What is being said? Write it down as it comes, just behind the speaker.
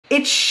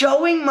it's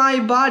showing my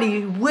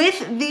body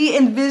with the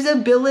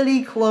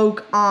invisibility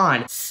cloak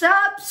on.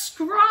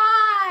 Subscribe!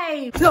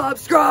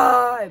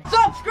 Subscribe!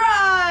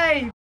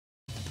 Subscribe!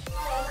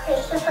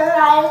 Christopher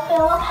Ryan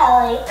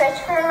Filippelli.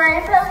 Christopher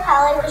Ryan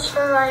Filippelli.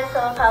 Christopher Ryan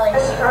Filippelli.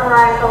 Christopher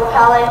Ryan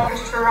Filippelli.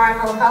 Christopher Ryan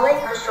Filippelli.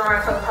 Christopher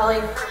Ryan Filippelli.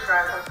 Christopher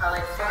Ryan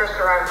Filippelli.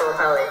 Christopher Ryan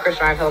Filippelli.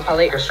 Christopher Ryan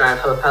Filippelli. Christopher Ryan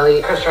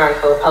Filippelli. Christopher Ryan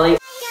Filippelli.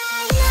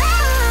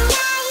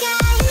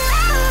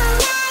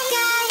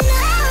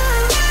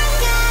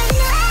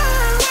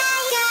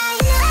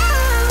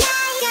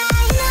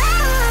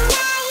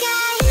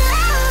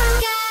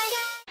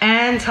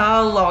 And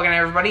hello again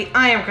everybody,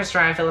 I am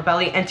Ryan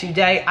Filippelli, and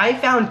today I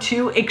found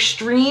two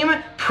extreme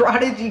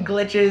Prodigy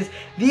glitches.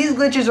 These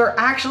glitches are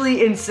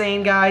actually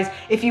insane, guys.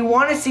 If you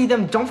want to see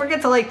them, don't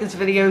forget to like this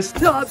video,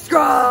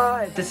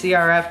 subscribe to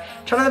CRF,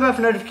 turn on the bell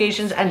for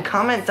notifications, and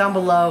comment down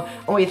below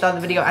on what you thought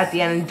of the video at the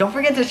end. And don't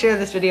forget to share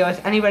this video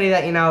with anybody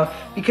that you know,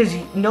 because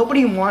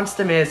nobody wants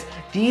to miss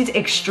these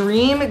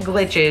extreme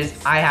glitches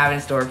I have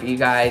in store for you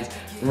guys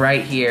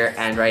right here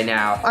and right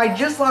now. I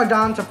just logged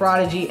on to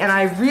Prodigy and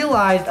I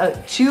realized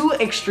two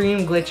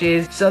extreme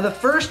glitches. So the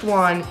first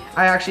one,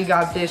 I actually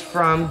got this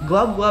from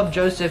Glub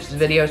Joseph's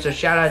video, so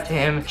shout out to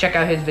him. Check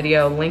out his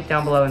video, link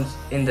down below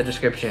in the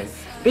description.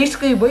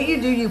 Basically, what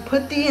you do, you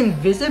put the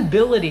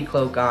invisibility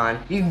cloak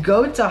on, you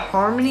go to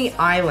Harmony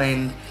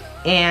Island,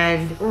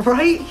 and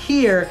right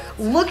here,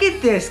 look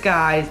at this,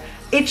 guys.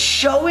 It's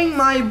showing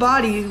my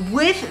body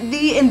with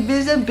the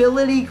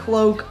invisibility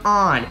cloak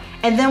on.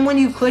 And then when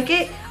you click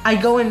it, I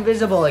go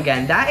invisible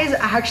again. That is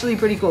actually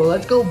pretty cool.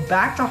 Let's go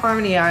back to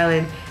Harmony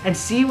Island and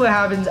see what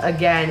happens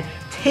again.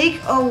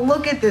 Take a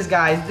look at this,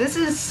 guys. This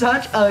is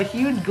such a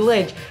huge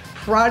glitch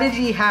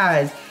Prodigy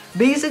has.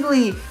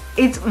 Basically,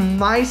 it's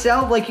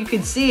myself, like you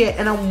can see it,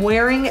 and I'm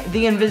wearing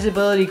the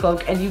invisibility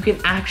cloak, and you can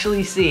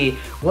actually see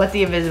what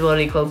the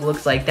invisibility cloak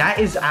looks like. That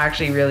is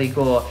actually really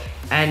cool.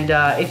 And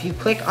if you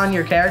click on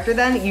your character,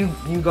 then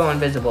you go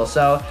invisible.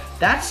 So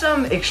that's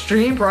some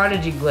extreme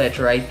Prodigy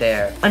glitch right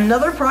there.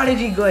 Another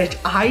Prodigy glitch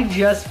I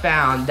just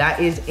found that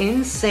is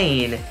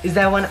insane is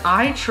that when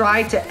I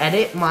try to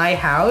edit my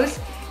house,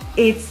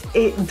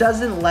 it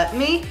doesn't let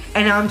me,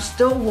 and I'm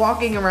still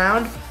walking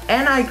around,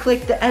 and I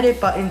click the edit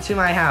button to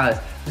my house.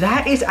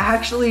 That is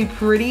actually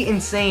pretty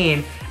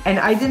insane. And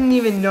I didn't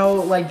even know,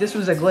 like, this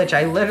was a glitch.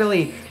 I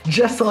literally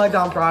just logged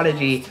on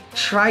Prodigy,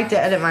 tried to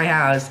edit my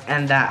house,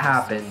 and that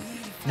happened.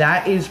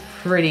 That is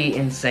pretty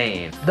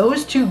insane.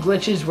 Those two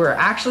glitches were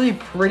actually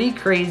pretty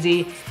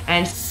crazy.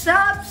 And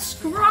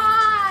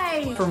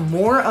subscribe for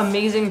more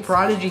amazing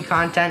Prodigy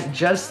content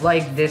just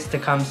like this to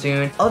come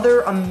soon.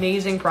 Other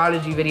amazing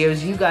Prodigy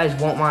videos you guys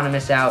won't want to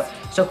miss out.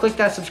 So click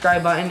that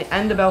subscribe button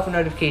and the bell for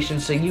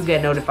notifications so you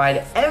get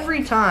notified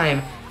every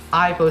time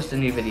I post a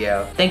new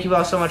video. Thank you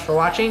all so much for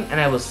watching,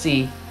 and I will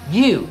see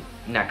you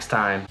next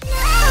time.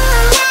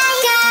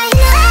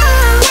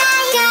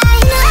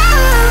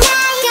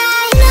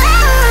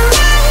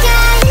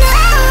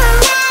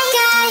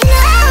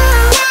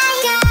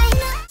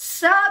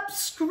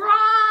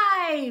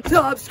 Subscribe!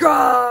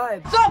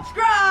 Subscribe!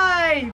 Subscribe!